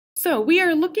So we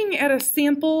are looking at a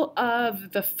sample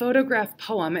of the photograph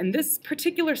poem, and this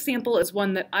particular sample is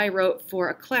one that I wrote for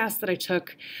a class that I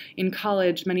took in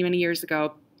college many, many years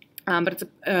ago. But it's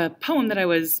a poem that I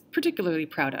was particularly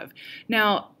proud of.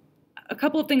 Now, a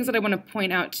couple of things that I want to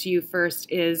point out to you first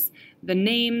is the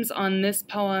names on this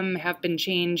poem have been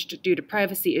changed due to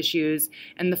privacy issues,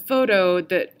 and the photo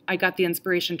that I got the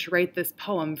inspiration to write this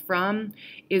poem from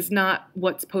is not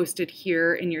what's posted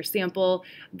here in your sample.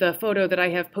 The photo that I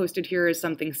have posted here is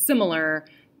something similar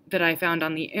that I found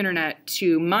on the internet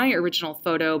to my original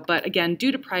photo, but again,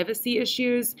 due to privacy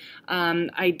issues,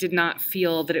 I did not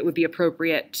feel that it would be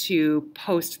appropriate to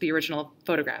post the original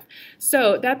photograph.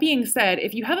 So that being said,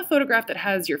 if you have a photograph that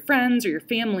has your friends or your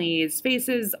family's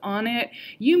faces on it,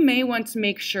 you may want to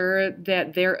make sure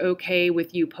that they're okay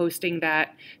with you posting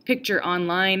that picture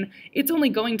online. It's only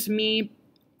going to me,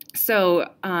 so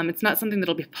it's not something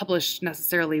that'll be published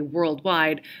necessarily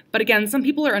worldwide. But again, some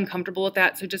people are uncomfortable with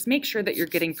that, so just make sure that you're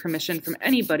getting permission from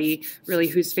anybody, really,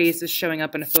 whose face is showing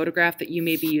up in a photograph that you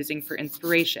may be using for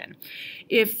inspiration.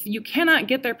 If you cannot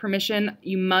get their permission,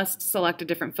 you must select a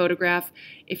different photograph.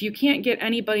 If you can't get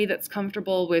anybody that's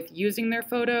comfortable with using their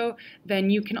photo, then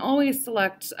you can always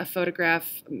select a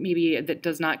photograph maybe that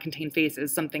does not contain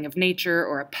faces, something of nature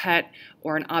or a pet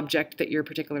or an object that you're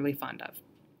particularly fond of.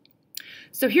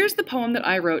 So here's the poem that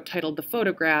I wrote titled The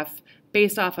Photograph,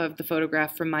 based off of the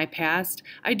photograph from my past.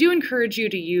 I do encourage you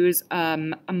to use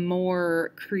a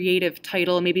more creative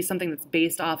title, maybe something that's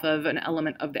based off of an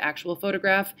element of the actual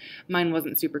photograph. Mine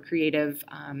wasn't super creative,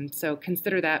 so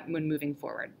consider that when moving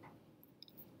forward.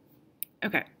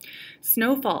 Okay,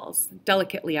 snow falls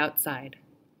delicately outside,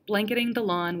 blanketing the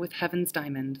lawn with heaven's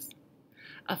diamonds.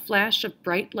 A flash of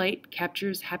bright light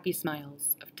captures happy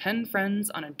smiles of 10 friends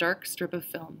on a dark strip of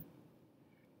film.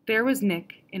 There was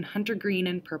Nick in hunter green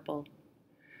and purple,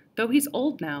 though he's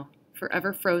old now,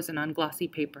 forever frozen on glossy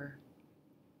paper.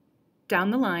 Down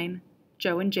the line,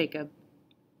 Joe and Jacob,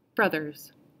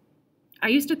 brothers. I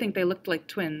used to think they looked like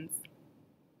twins.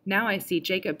 Now I see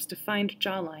Jacob's defined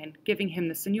jawline giving him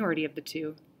the seniority of the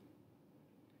two.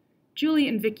 Julie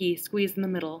and Vicky squeeze in the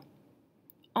middle.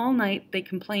 All night they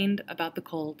complained about the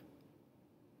cold.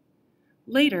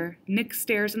 Later, Nick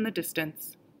stares in the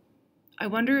distance. I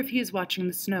wonder if he is watching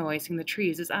the snow icing the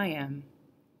trees as I am.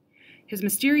 His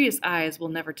mysterious eyes will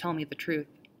never tell me the truth.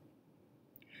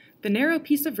 The narrow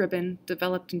piece of ribbon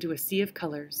developed into a sea of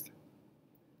colors.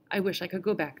 I wish I could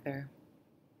go back there.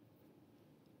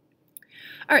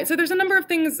 All right, so there's a number of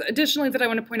things additionally that I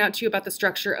want to point out to you about the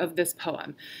structure of this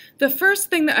poem. The first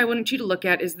thing that I want you to look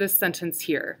at is this sentence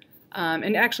here.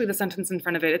 And actually the sentence in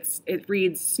front of it, it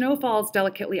reads, "Snow falls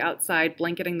delicately outside,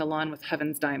 blanketing the lawn with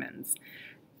heaven's diamonds."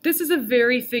 This is a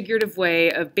very figurative way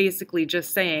of basically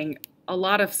just saying a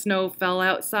lot of snow fell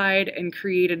outside and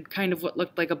created kind of what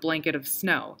looked like a blanket of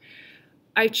snow.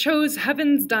 I chose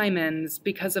heaven's diamonds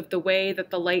because of the way that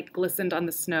the light glistened on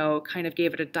the snow kind of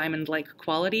gave it a diamond-like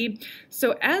quality.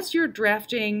 So as you're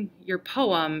drafting your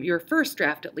poem, your first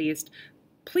draft at least,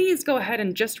 please go ahead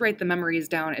and just write the memories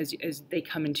down as they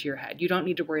come into your head. You don't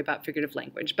need to worry about figurative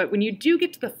language. But when you do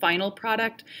get to the final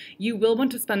product, you will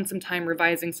want to spend some time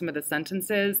revising some of the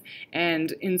sentences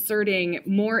and inserting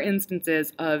more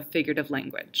instances of figurative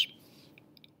language.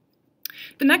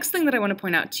 The next thing that I want to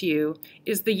point out to you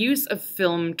is the use of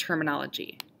film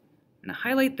terminology. I'm going to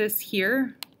highlight this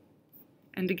here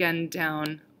and again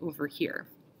down over here.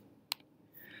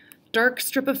 Dark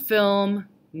strip of film,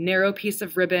 narrow piece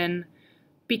of ribbon.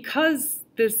 Because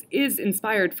this is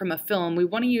inspired from a film, we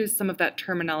want to use some of that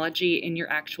terminology in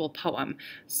your actual poem.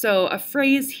 So a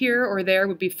phrase here or there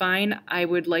would be fine. I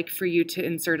would like for you to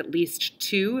insert at least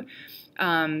two,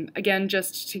 again,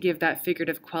 just to give that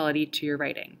figurative quality to your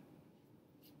writing.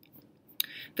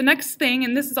 The next thing,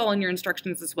 and this is all in your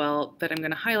instructions as well, that I'm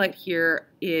going to highlight here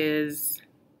is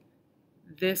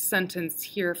this sentence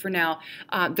here for now.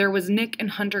 There was Nick in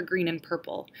hunter green and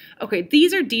purple. Okay,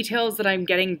 these are details that I'm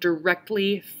getting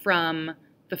directly from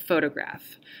the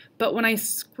photograph. But when I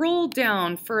scroll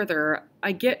down further,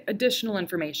 I get additional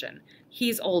information.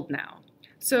 He's old now.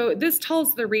 So this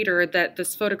tells the reader that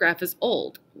this photograph is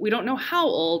old. We don't know how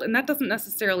old, and that doesn't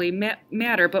necessarily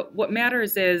matter, but what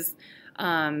matters is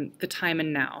the time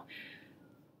and now.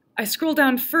 I scroll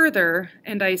down further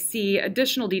and I see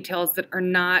additional details that are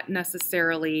not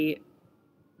necessarily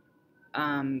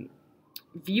viewable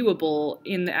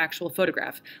in the actual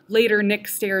photograph. Later, Nick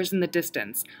stares in the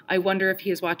distance. I wonder if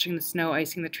he is watching the snow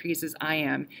icing the trees as I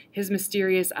am. His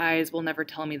mysterious eyes will never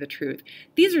tell me the truth.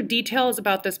 These are details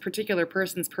about this particular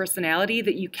person's personality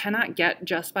that you cannot get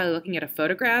just by looking at a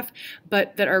photograph,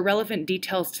 but that are relevant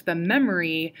details to the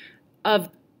memory of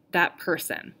that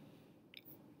person.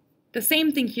 The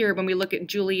same thing here when we look at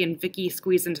Julie and Vicky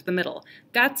squeeze into the middle.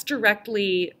 That's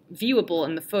directly viewable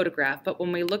in the photograph, but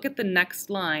when we look at the next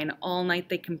line, all night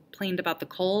they complained about the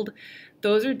cold,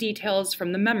 those are details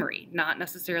from the memory, not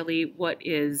necessarily what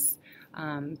is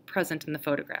present in the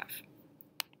photograph.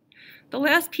 The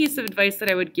last piece of advice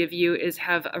that I would give you is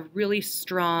have a really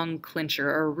strong clincher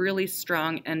or a really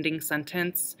strong ending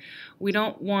sentence. We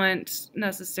don't want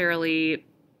necessarily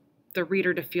the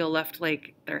reader to feel left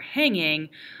like they're hanging.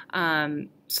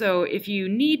 So if you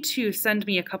need to send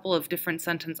me a couple of different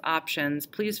sentence options,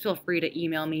 please feel free to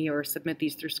email me or submit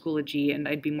these through Schoology, and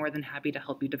I'd be more than happy to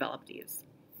help you develop these.